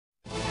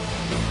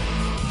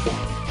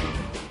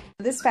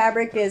This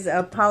fabric is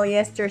a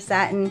polyester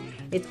satin.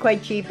 It's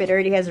quite cheap. It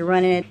already has a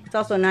run in it. It's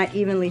also not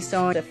evenly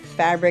sewn. The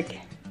fabric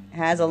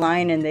has a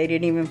line and they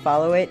didn't even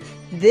follow it.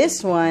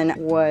 This one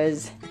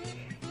was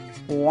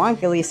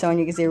wonkily sewn.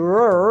 You can see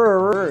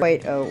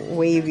quite a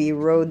wavy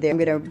road there. I'm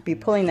going to be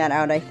pulling that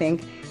out, I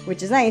think,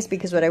 which is nice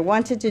because what I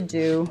wanted to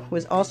do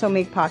was also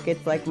make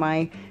pockets like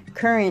my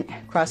current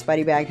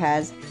crossbody bag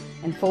has,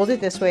 and fold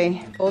it this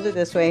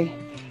way,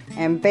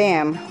 and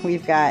bam,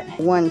 we've got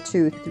 1,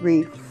 2,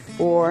 3,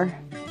 4,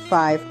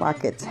 5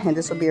 pockets, and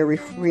this will be a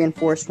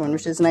reinforced one,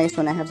 which is nice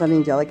when I have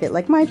something delicate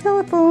like my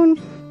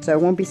telephone. So I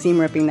won't be seam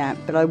ripping that,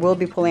 but I will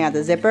be pulling out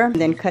the zipper and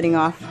then cutting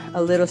off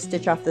a little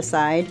stitch off the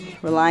side,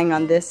 relying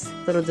on this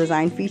little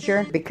design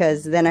feature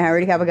because then I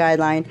already have a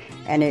guideline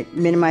and it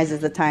minimizes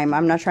the time.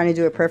 I'm not trying to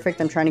do it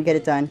perfect, I'm trying to get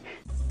it done.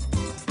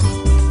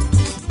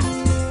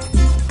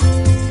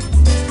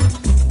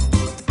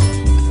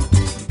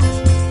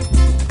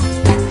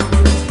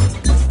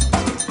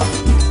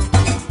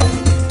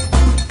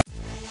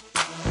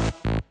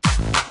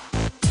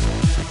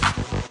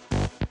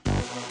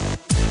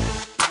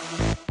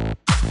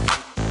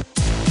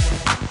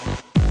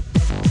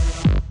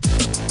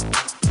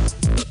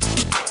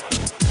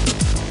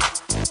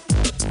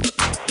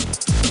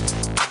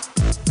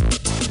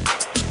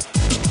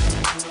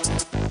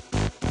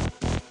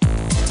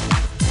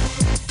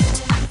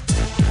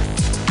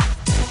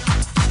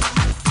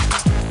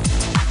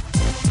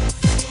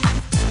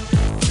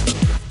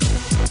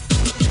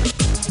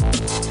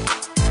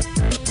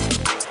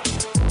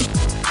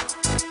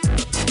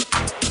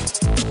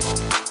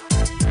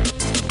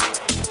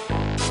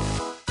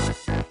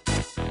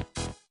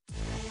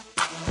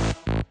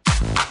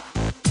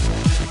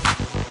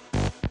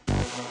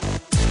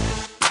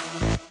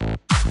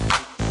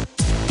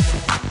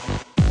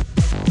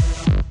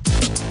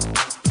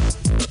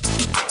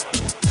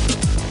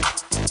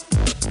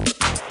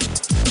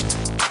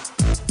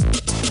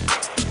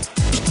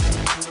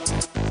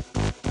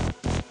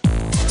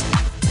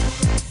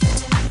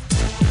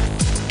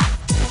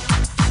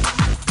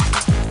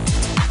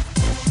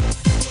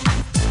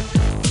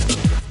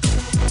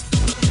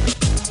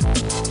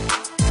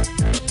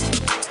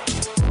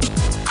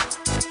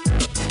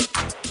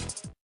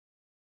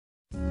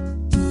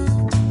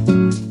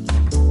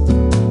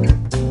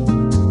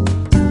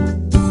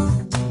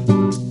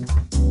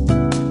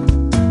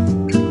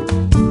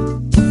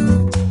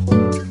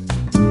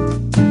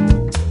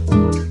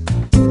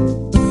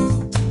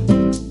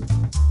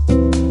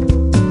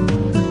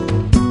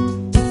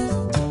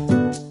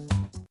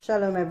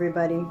 Shalom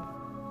everybody.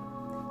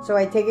 So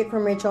I take it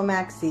from Rachel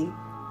Maxey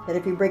that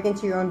if you break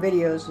into your own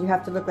videos, you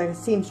have to look like a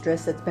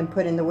seamstress that's been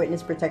put in the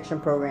witness protection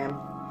program.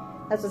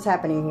 That's what's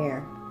happening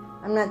here.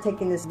 I'm not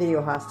taking this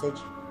video hostage.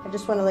 I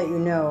just want to let you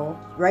know,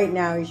 right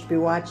now you should be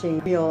watching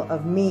a video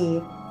of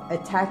me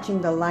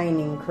attaching the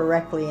lining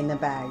correctly in the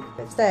bag.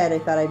 Instead, I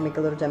thought I'd make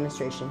a little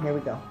demonstration. Here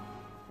we go.